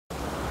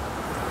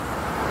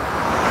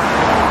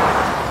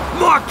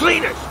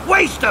cleaners!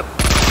 Waste them!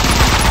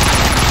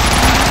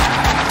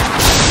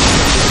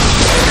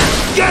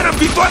 Get them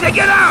before they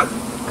get out!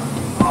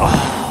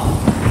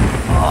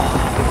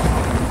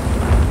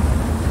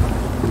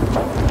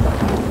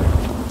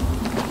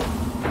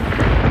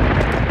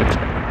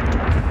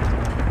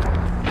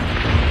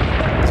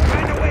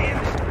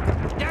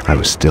 I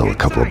was still a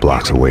couple of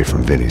blocks away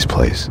from Vinny's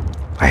place.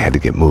 I had to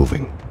get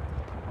moving.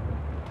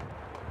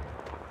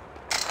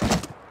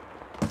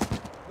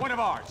 One of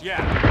ours, yeah.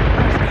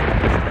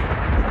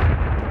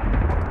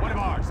 One of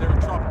ours, they're in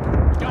trouble.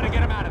 We gotta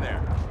get them out of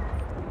there.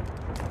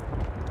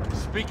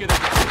 Speak of the...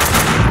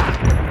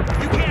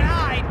 You can't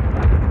hide!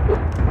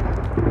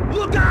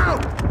 Look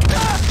out!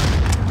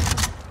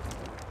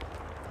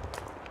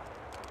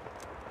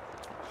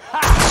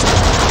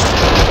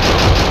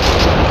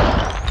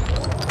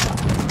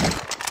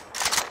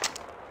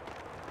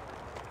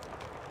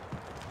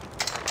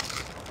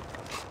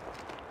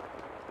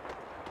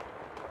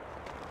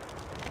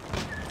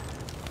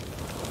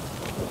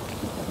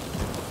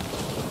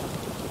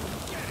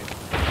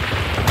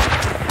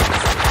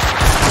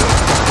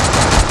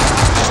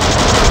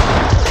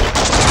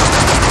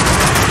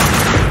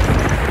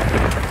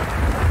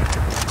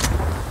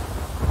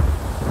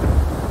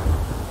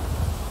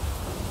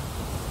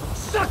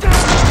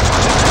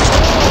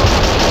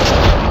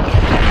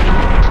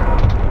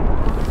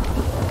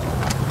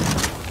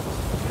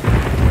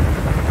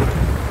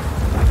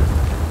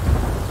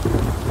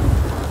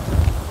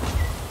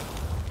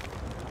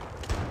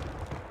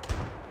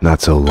 Not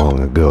so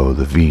long ago,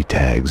 the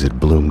V-tags had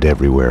bloomed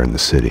everywhere in the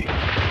city.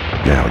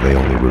 Now they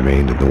only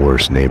remained in the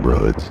worst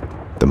neighborhoods,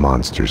 the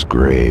monster's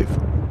grave.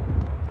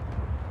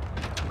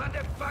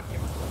 Motherfucker!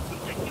 You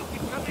think you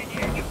can come in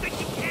here? You think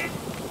you can?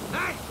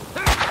 Huh?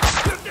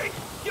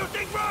 You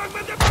think wrong,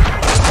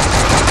 motherfucker!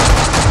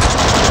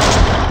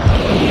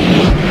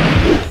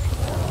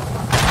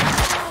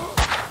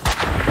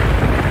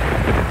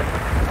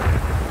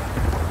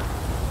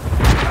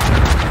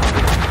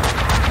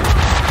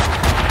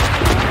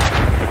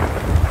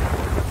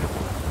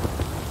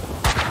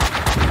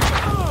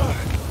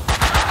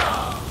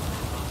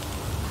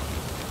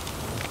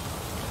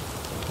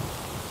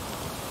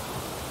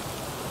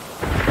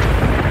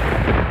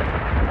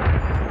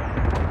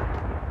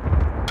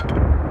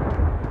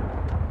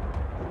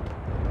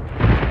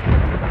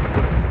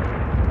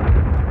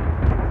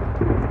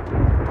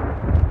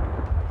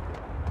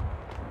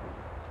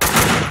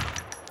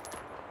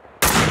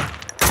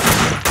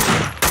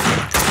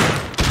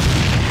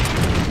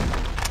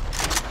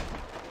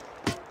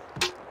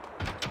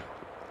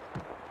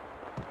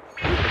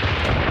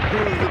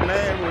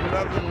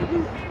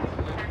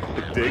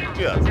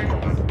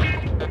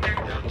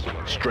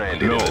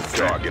 Stranded in a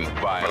dark and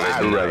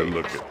violent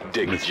night,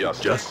 Dick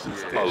Justice,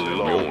 a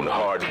lone,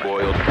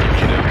 hard-boiled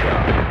fugitive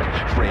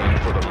cop, framed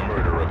for the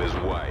murder of his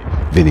wife.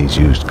 Vinny's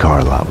used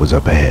car lot was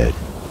up ahead.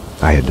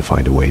 I had to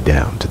find a way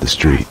down to the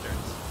street.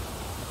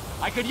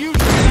 I could use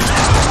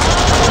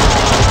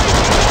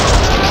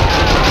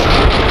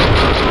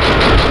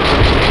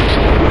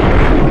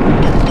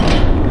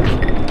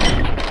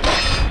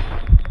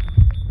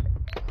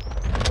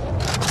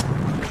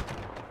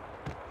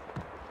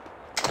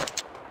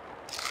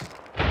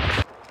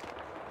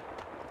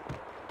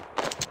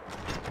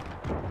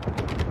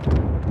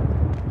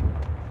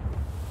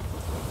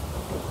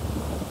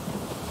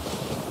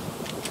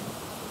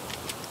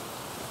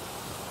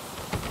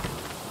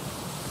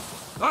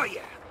Oh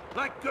yeah,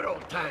 like good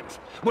old times,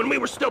 when we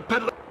were still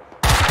peddling.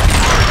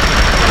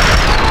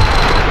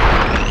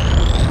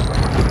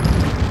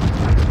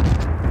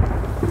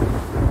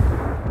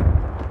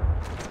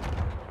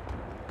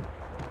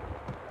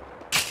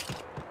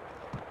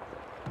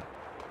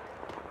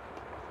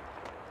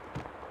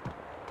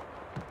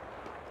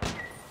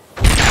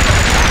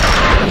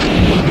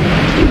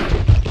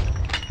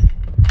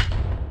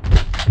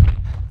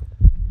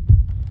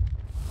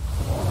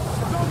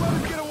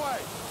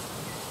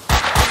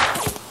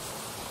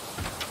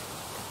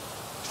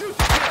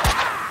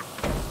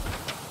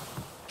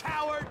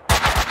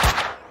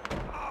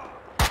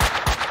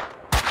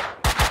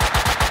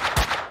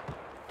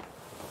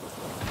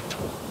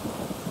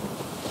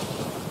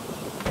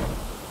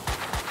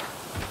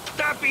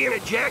 Stop being a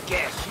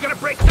jackass. You gotta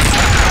break the...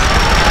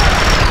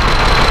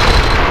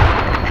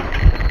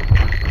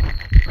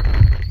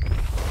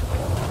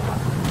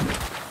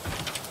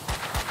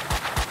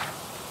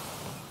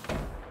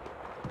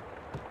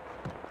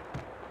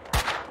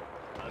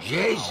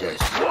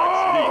 Jesus.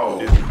 Whoa!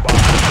 Give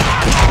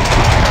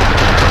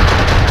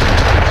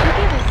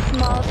a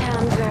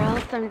small-town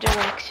girl some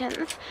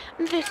directions.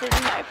 This is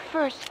my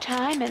first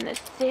time in the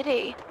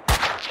city.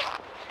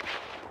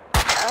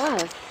 Oh,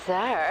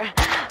 sir.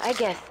 I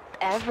guess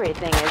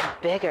everything is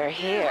bigger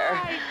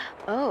here.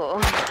 Oh,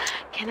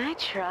 can I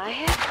try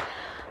it?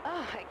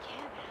 Oh, I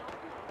can't help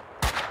it.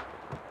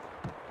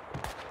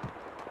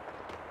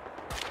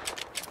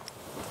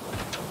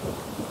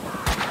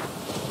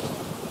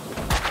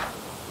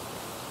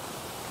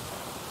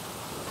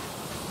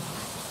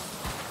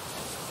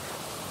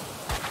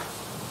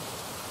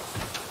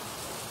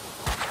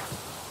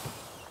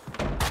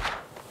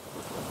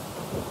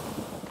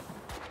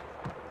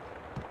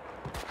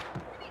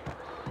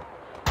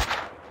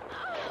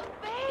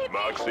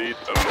 Proceed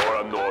to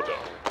Laura Norda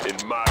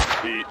in Max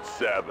Heat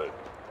 7.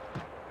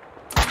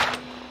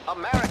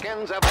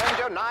 Americans, avenge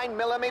your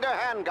 9mm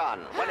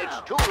handgun when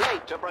it's too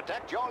late to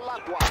protect your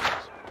loved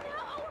ones.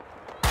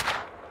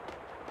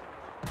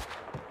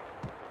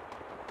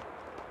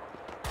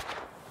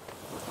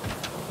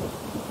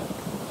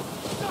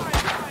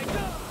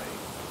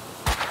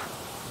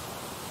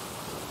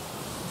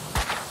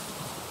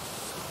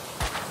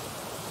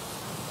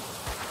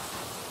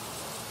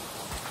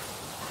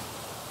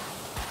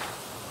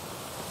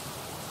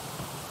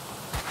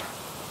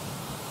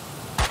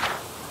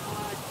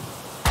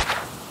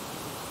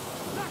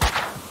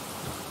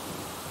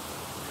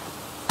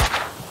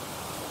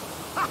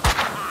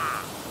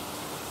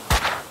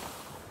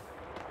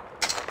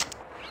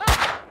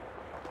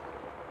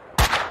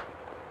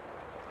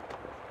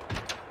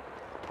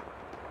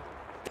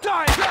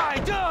 Die! Die!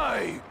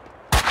 Die!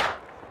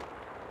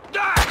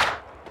 Die!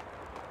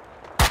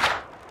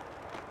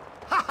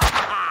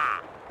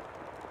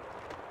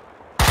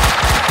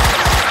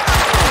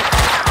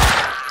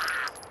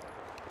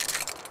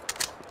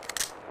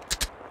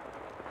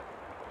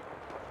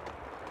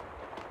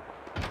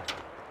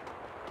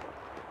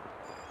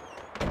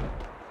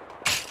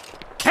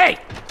 Hey!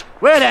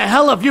 Where the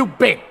hell have you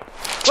been?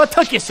 What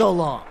took you so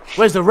long?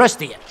 Where's the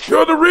rest of you?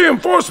 You're the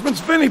reinforcements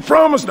Vinny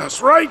promised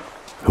us, right?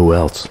 Who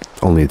else?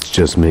 Only it's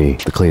just me.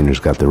 The cleaners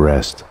got the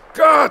rest.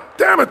 God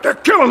damn it, they're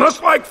killing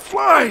us like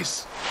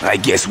flies! I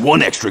guess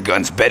one extra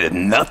gun's better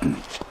than nothing.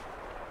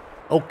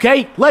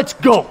 Okay, let's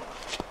go!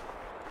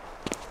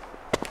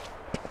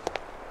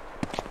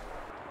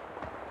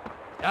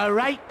 All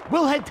right,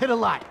 we'll head to the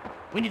lot.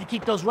 We need to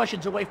keep those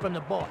Russians away from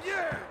the boss.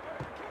 Yeah!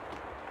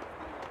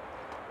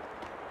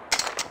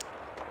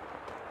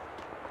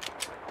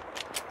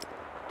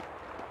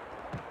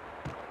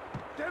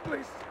 Deadly.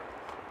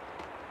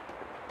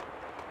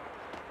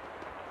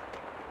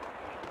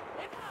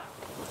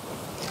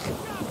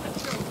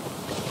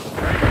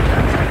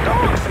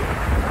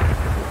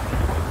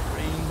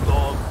 Rain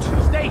dog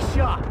 2. Stay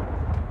sharp.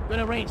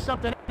 Gonna rain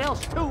something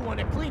else too when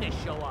the cleaners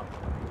show up.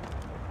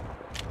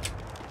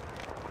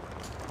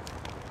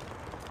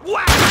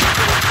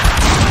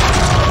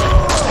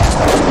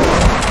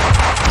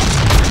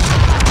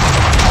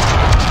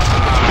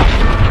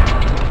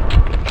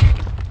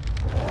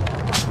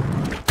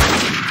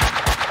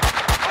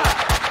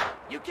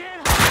 You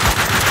can't.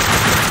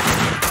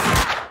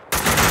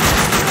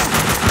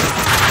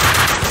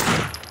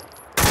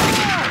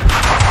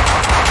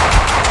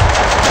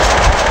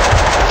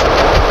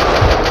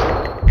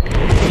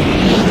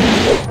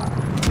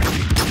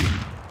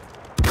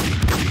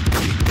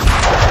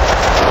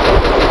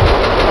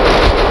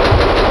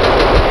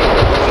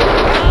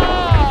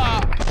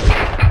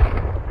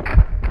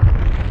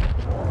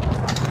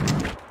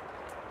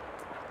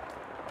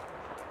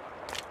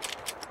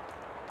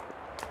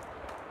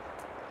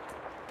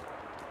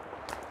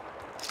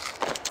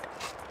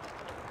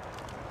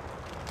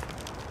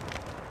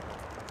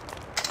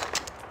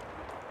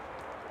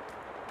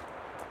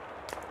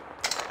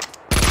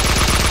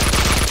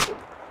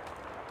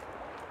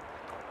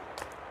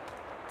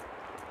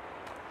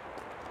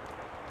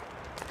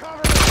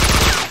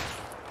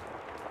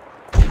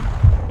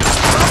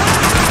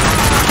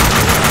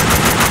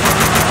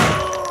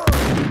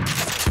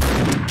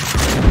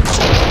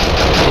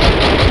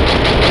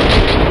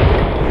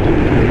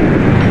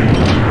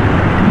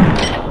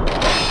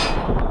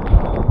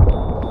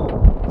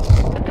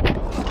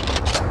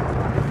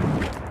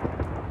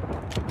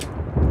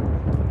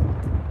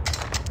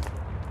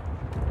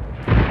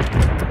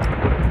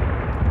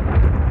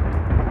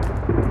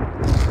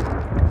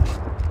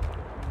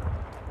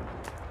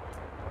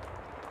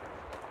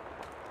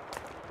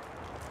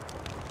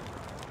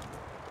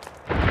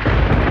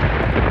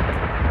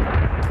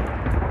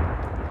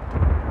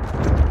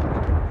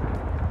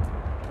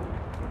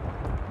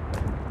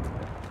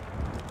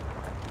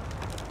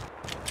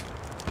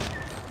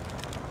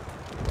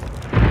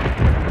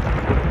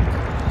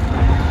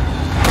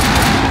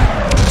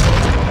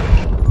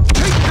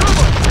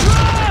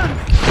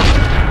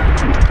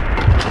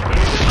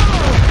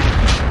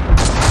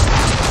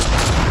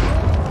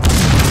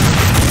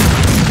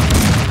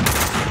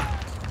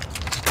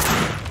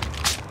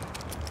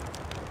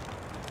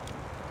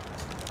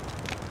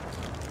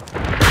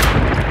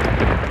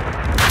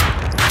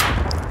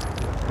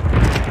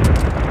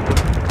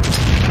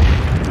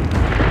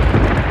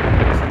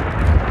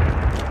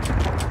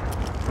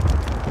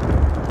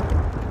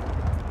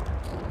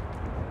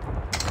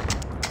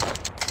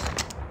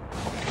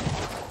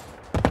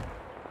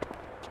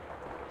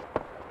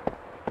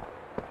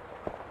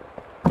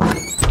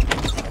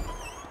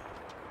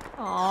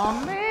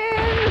 Oh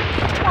man,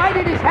 why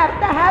did this have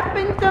to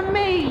happen to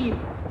me?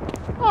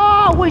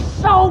 Oh, it was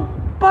so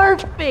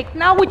perfect,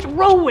 now it's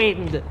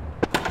ruined.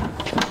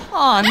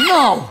 Oh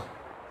no,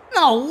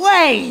 no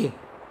way!